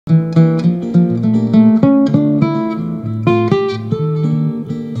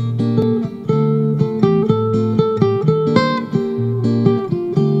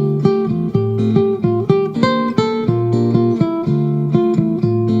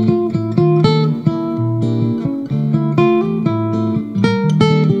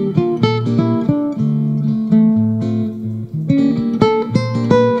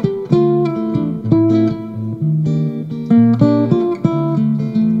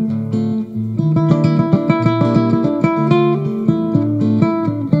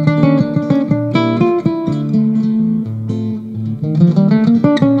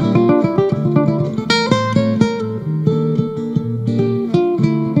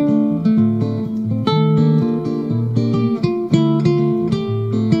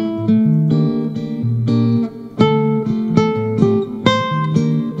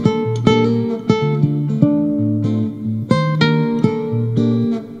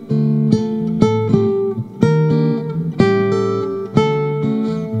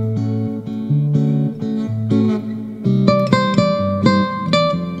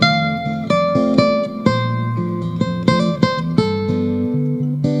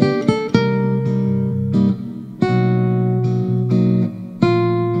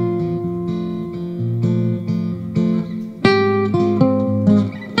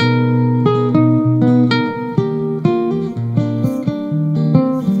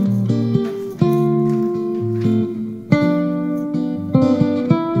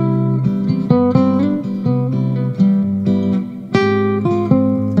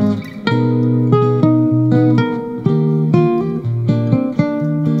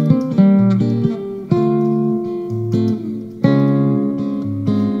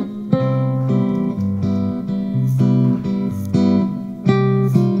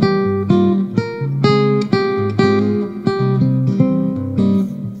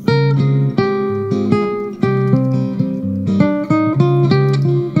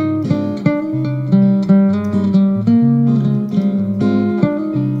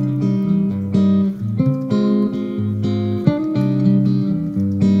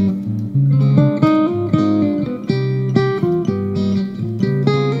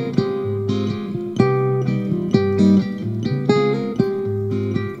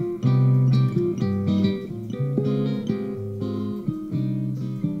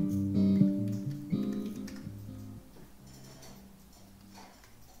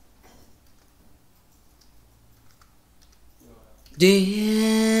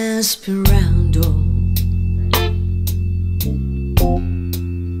Desperado,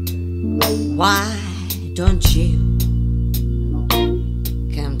 why don't you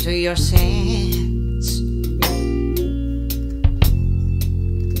come to your sense?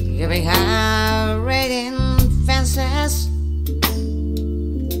 Giving out raiding fences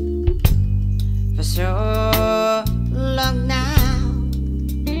for so long now.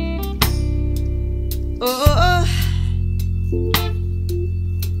 Oh,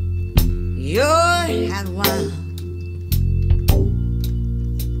 you had one,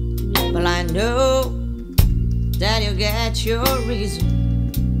 but I know that you get your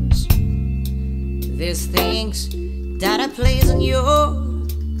reasons. These things that are pleasing you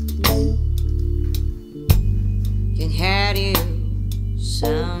can hurt you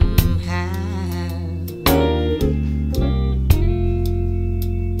somehow.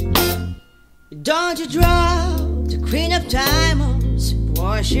 Don't you draw the Queen of Diamonds,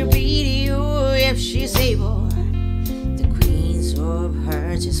 or she'll beat you if she's able. The Queens of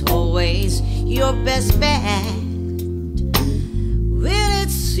Hearts is always your best bet. Well, it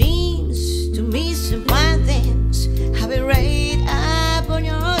seems to me some fine things have been laid up on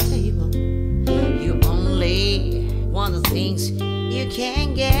your table. You only want the things you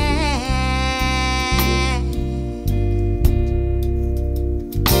can get.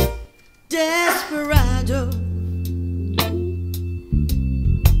 Desperado,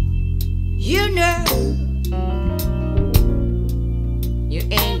 you know you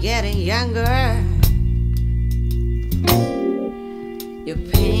ain't getting younger. Your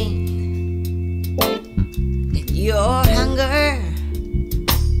pain and your hunger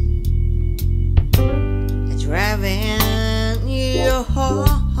are driving you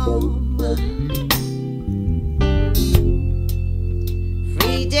home.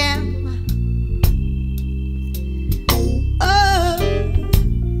 Freedom, oh,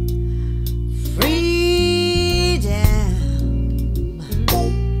 freedom.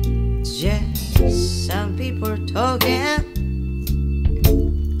 Just some people talking.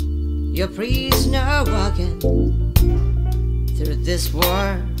 You're a prisoner walking through this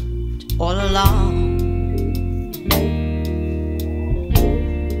world all alone.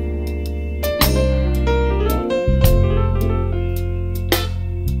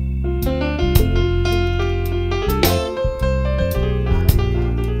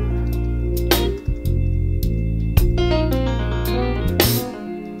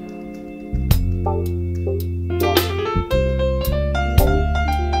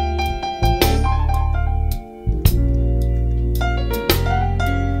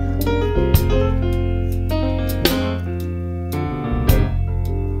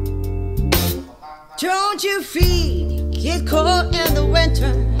 Don't you feel get cold in the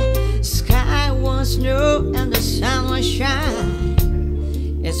winter? Sky wants snow and the sun wants shine.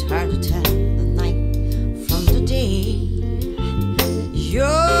 It's hard to tell the night from the day.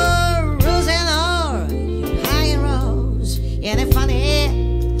 You're losing all your high and lows. Ain't it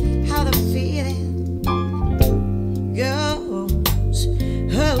funny how the feeling goes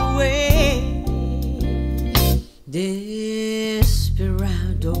away? Desperado.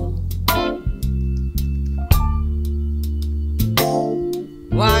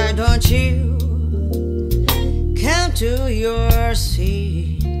 Why don't you come to your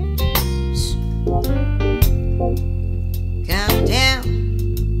senses? Come down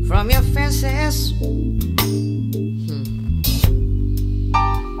from your fences.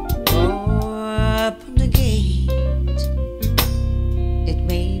 Open the gate. It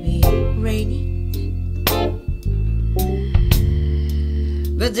may be raining,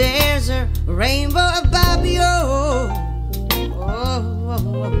 but there's a rainbow above you.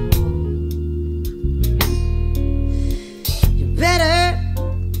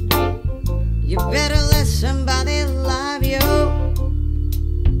 You better let somebody love you.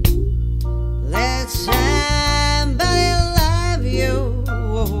 Let somebody love you.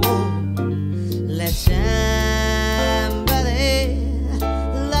 Let somebody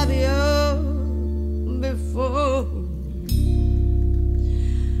love you before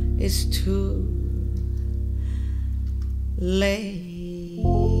it's too late.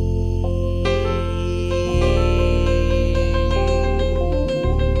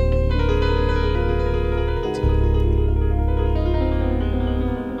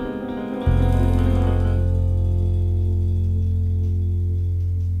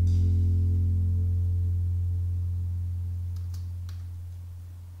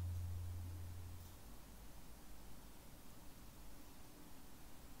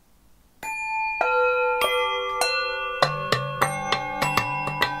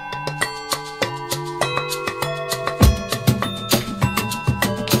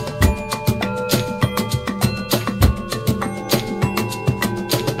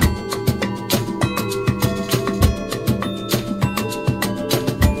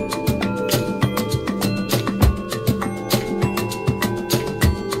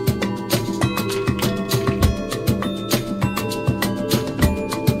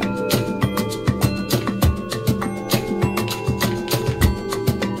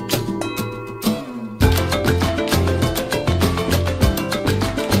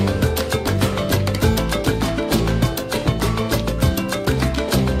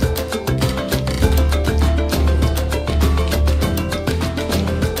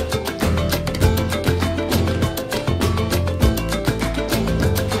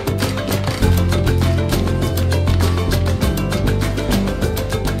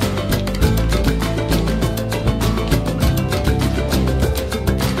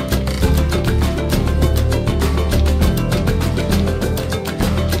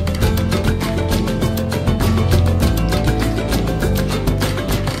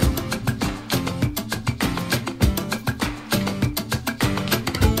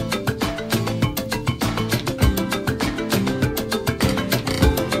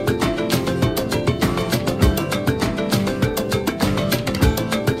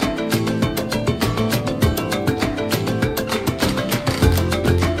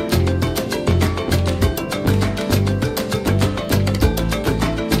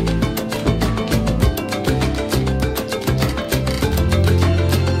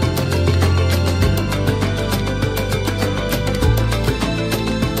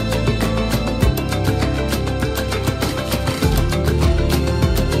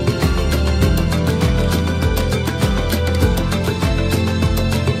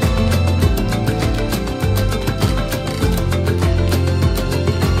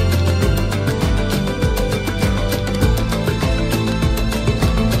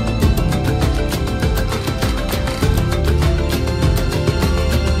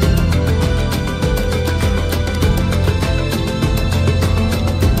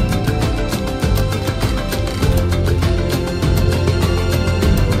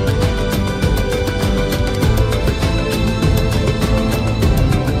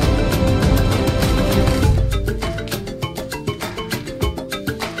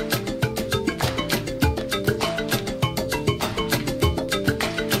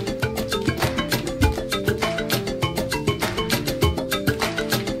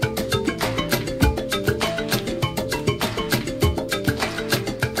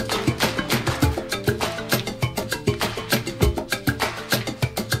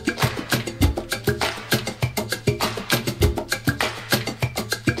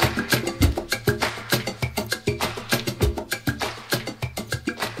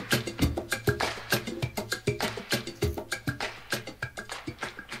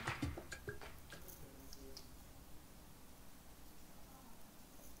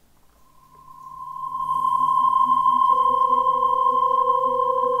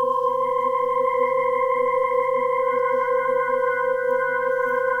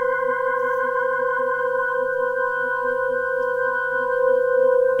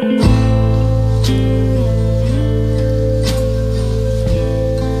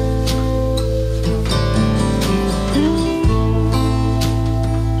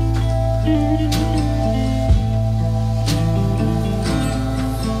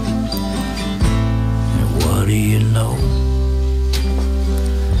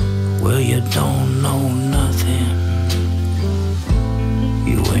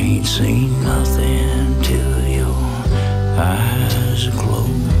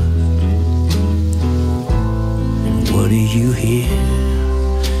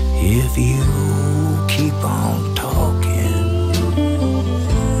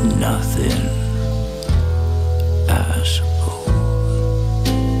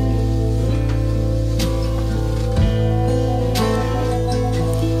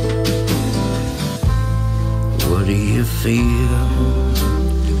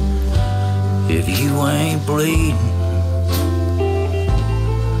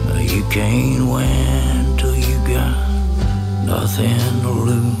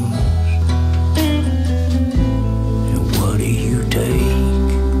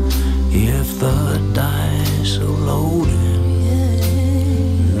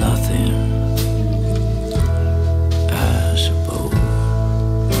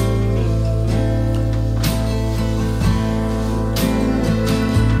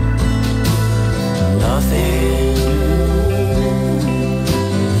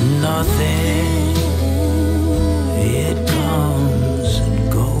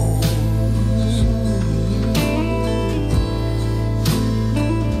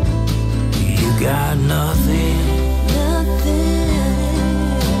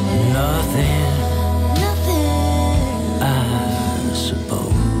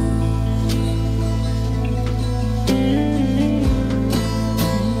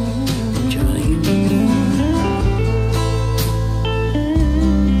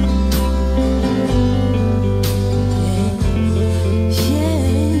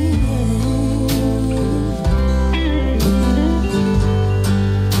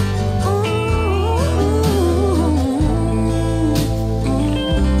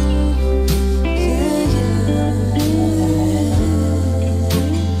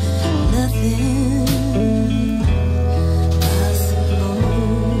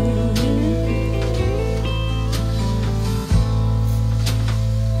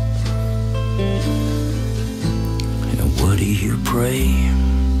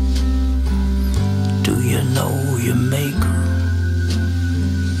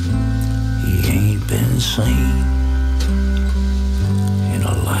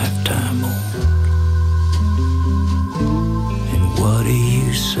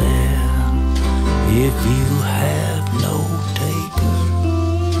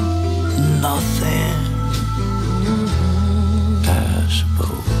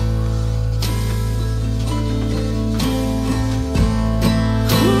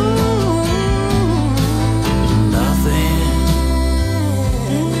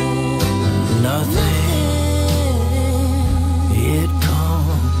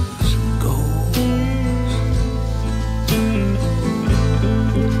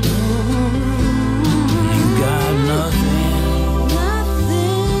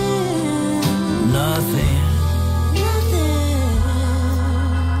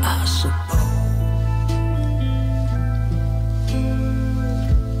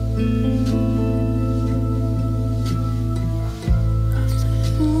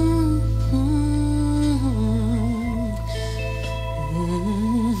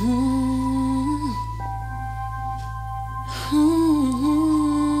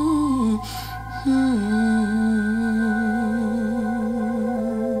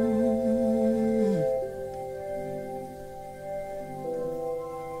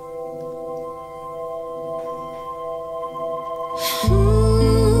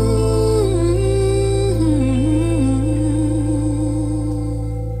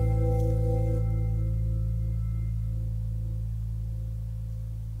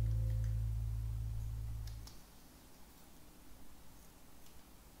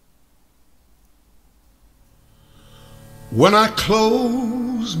 When I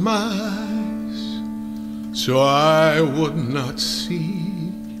close my eyes so I would not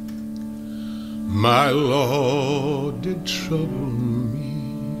see, my Lord did trouble me.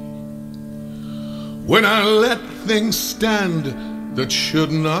 When I let things stand that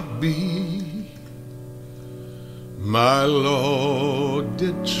should not be, my Lord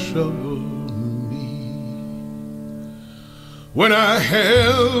did trouble me. When I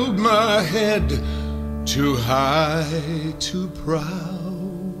held my head too high, too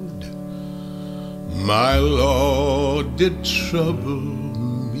proud, my Lord did trouble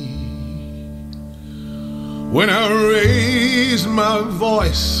me. when I raised my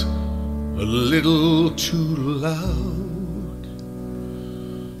voice a little too loud.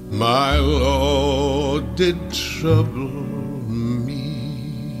 My Lord did trouble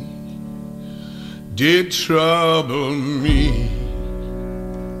me, did trouble me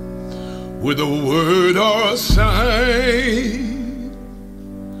with a word or a sign,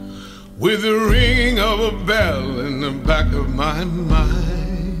 with the ringing of a bell in the back of my mind,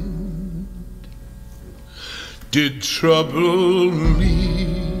 did trouble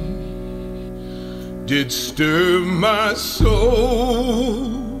me, did stir my soul,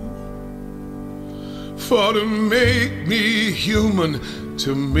 for to make me human,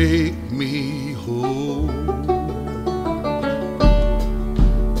 to make me whole.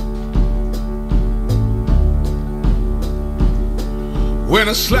 When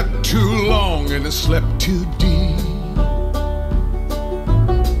I slept too long and I slept too deep,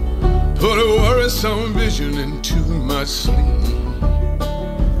 put a worrisome vision into my sleep.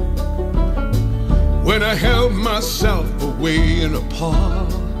 When I held myself away and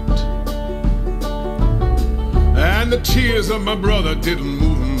apart, and the tears of my brother didn't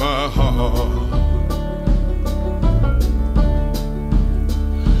move my heart,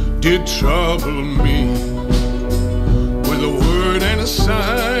 did trouble me with a word and a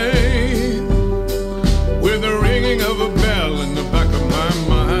sign, with the ringing of a bell in the back of my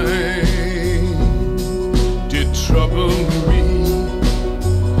mind, did trouble me,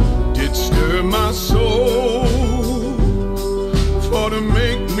 did stir my soul, for to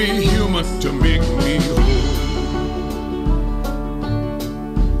make me human, to make me whole.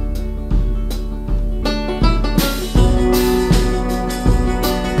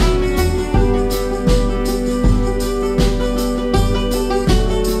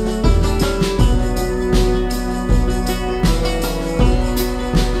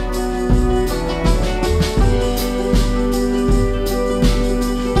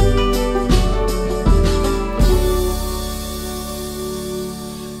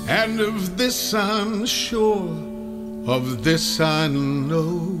 And of this I'm sure, of this I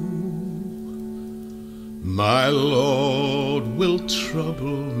know, my Lord will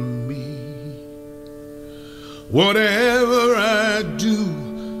trouble me. Whatever I do,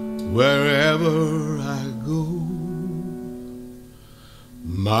 wherever I go,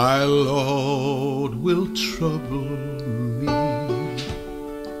 my Lord will trouble me.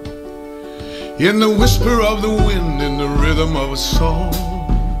 In the whisper of the wind, in the rhythm of a song,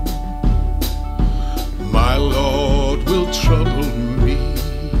 my Lord will trouble me,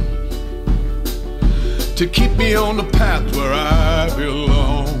 to keep me on the path where I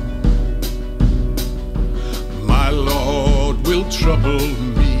belong. My Lord will trouble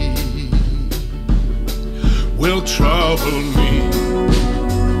me, will trouble me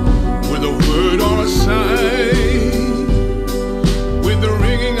with a word or a sign, with the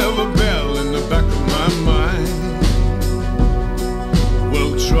ringing of a bell in the back of my mind,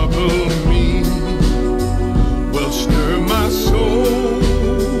 will trouble me, will stir my soul,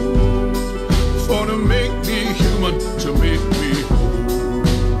 for to make me human, to make me whole,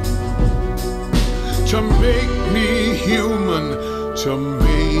 to make me human, to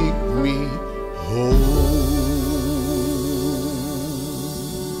make me whole.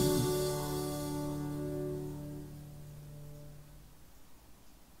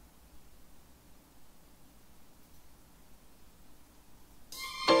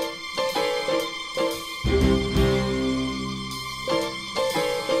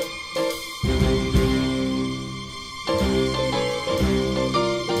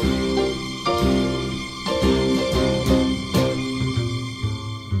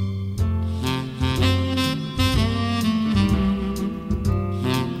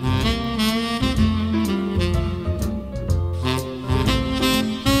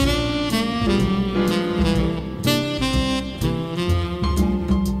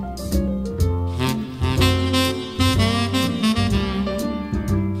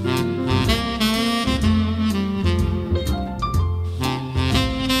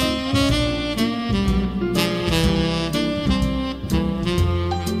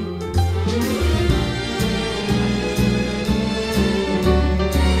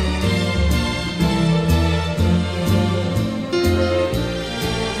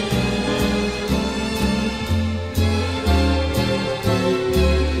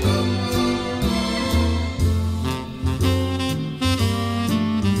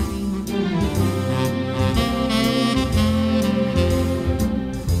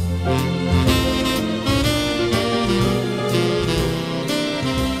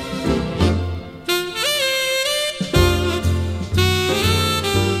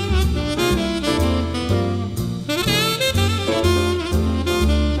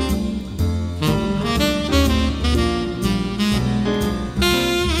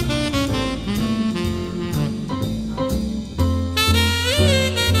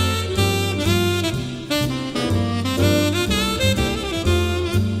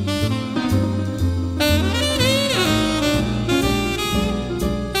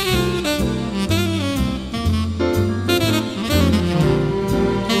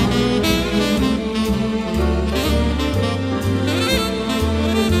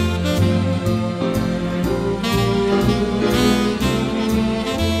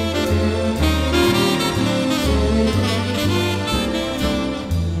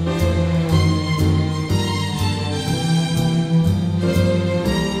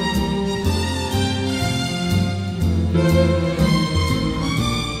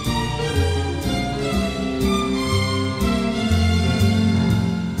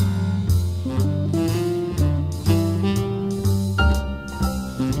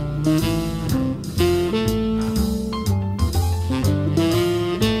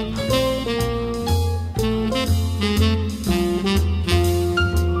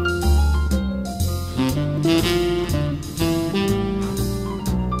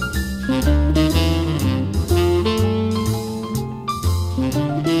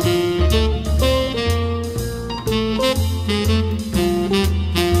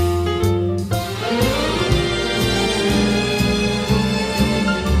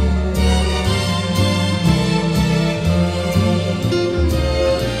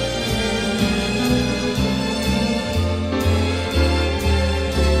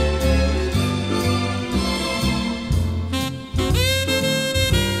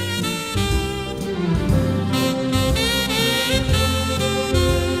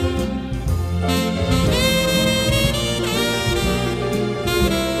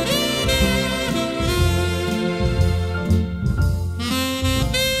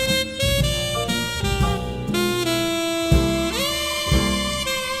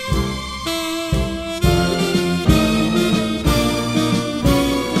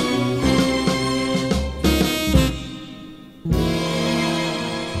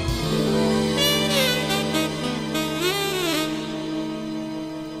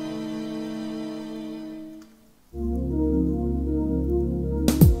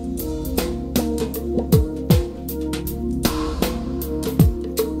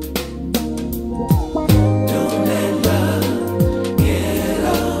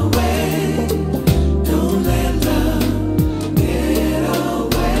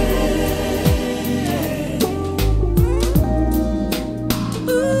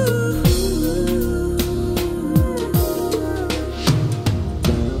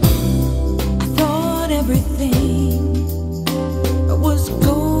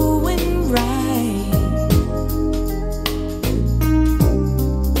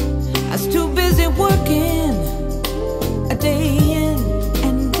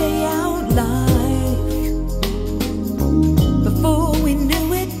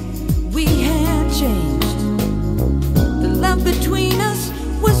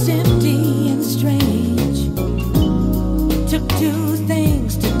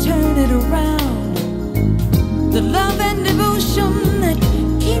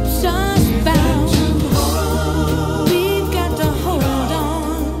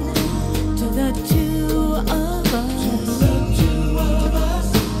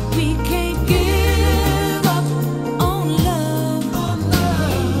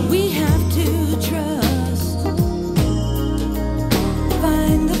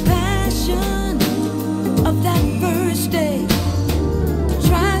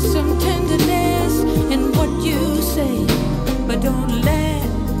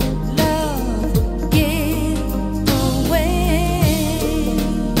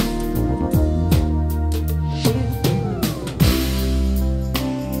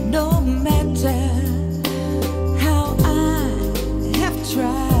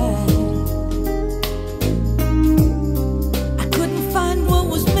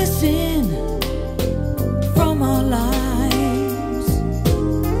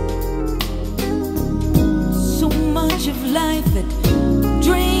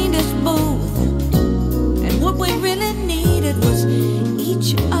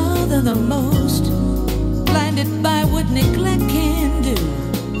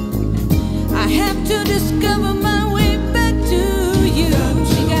 to discover my way back to you.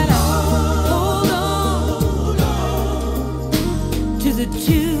 You gotta hold on to the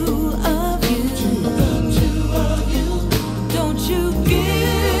two of you. Don't you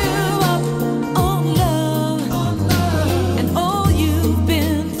give up on love and all you've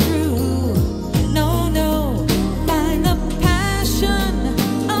been through. No, no, find the passion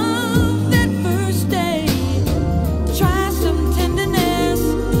of that first day. Try some tenderness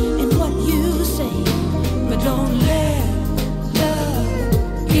in what you say, but don't let love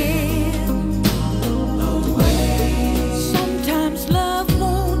get away. Sometimes love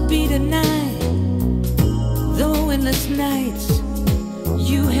won't be denied, though endless nights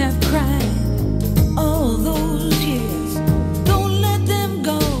you have cried all those years. Don't let them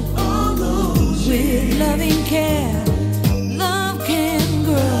go. With loving care, love can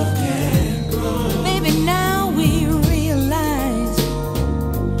grow. Maybe now we realize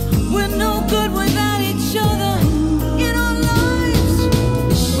we're no good without each other in our lives.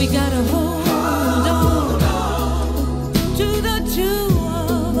 We gotta hold on to the two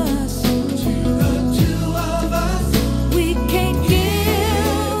of us. We can't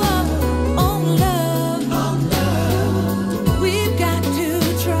give up on love. We've got to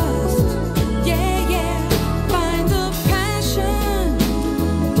trust. Yeah, yeah. Find the passion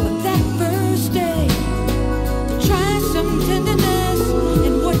of that first day. Try some tenderness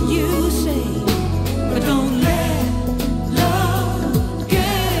in what you say, but don't let love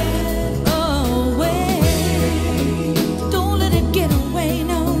get away. Don't let it get away.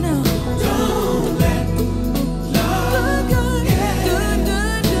 No, no. Don't let love good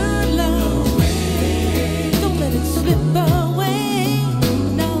love. Don't let it slip away.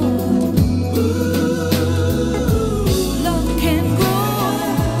 No. Love can grow.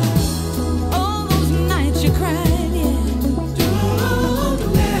 All those nights you cried, yeah.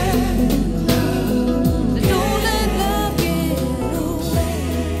 Don't let love get away.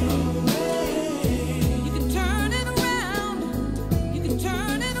 You can turn it around. You can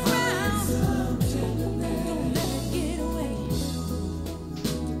turn it around. Don't let it get away.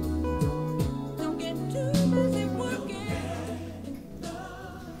 Don't get too busy working.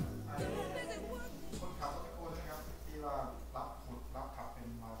 Too busy working. คนขับรถตะโกนนะครับที่ว่ารับขับเป็น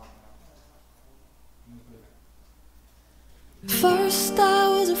มาวันนะครับมือปืน First I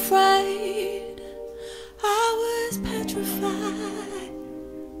was afraid, I was petrified.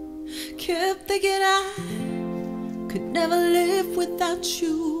 Kept thinking I could never live without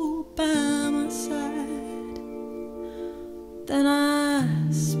you by my side. Then I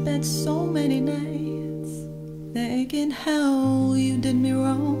spent so many nights thinking how you did me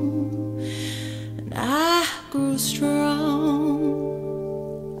wrong, and I grew strong.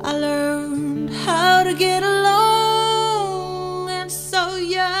 I learned how to get along, and so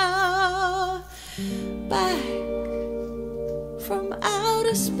you're back from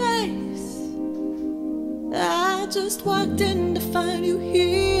outer space. I just walked in to find you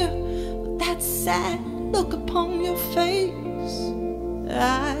here with that sad look upon your face.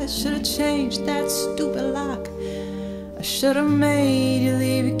 I should have changed that stupid lock. I should have made you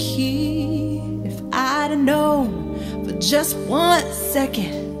leave a key. If I'd have known for just 1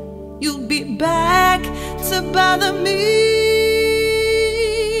 second you'd be back to bother me.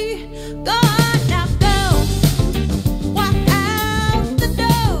 Go on now, go. Walk out the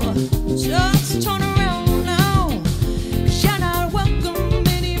door. Just turn around now, 'cause you're not welcome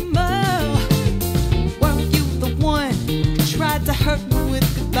anymore. Were you the one who tried to hurt me with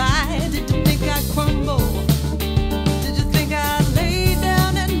goodbye? Did you think I'd crumble? Did you think I'd lay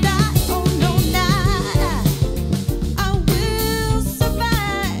down and die? Oh no, nah. I will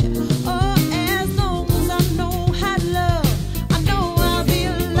survive. Oh, as long as I know how to love.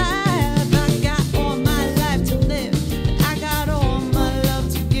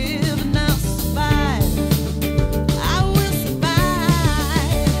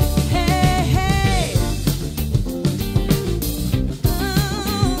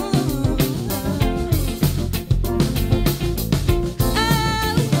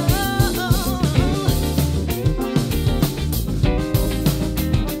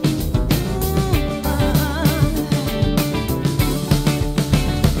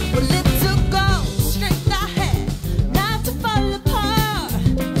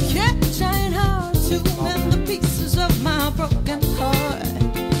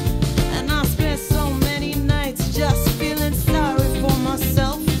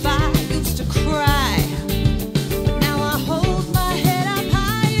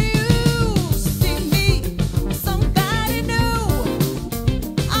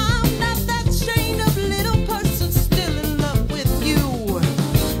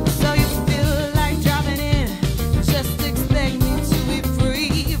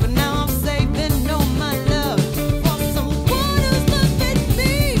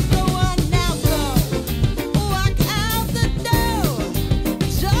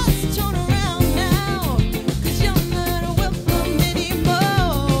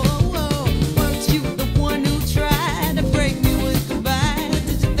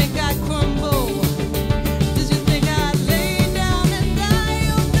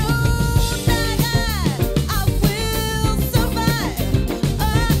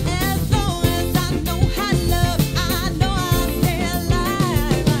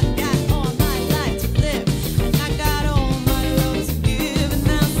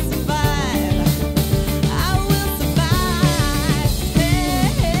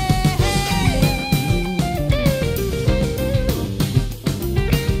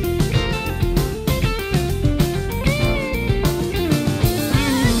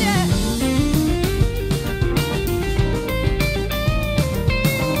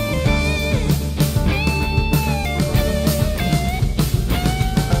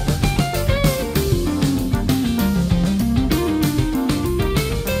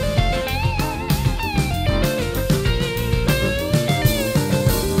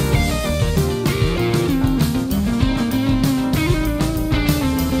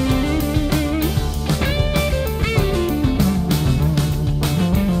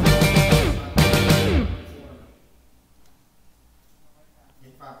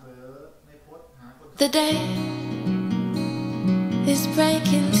 ฝากหรือในโพสต์หาคน The day is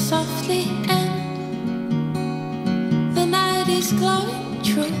breaking softly and the night is glowing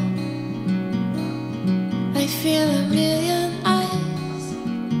true. I feel a million eyes,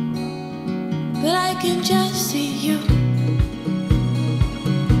 but I can just see you.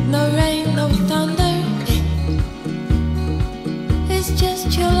 No rain, no thunder, it's just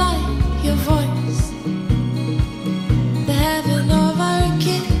your light, your voice, the heaven of our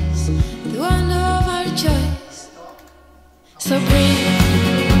kiss, the wonder of our choice. So breathe,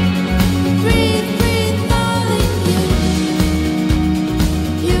 breathe, breathe, darling,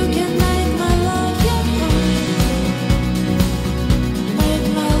 you can make my love your home, make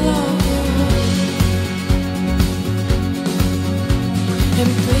my love your home.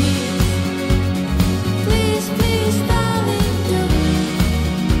 And please, please, please, darling,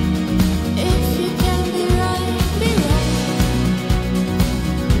 if you can be right, be wrong,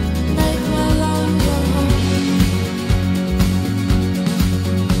 make my love your home.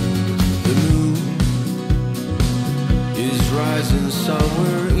 The moon is rising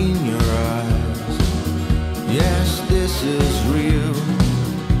somewhere in your eyes. Yes, this is real.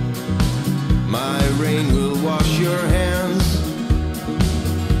 My rain will wash your hands.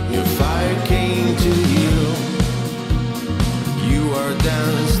 Your fire came to heal. You are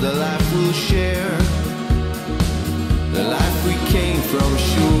dance, the life we'll share. The life we came from,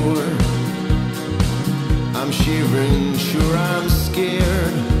 sure. I'm shivering, sure I'm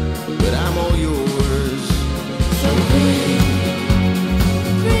scared, but I'm all yours.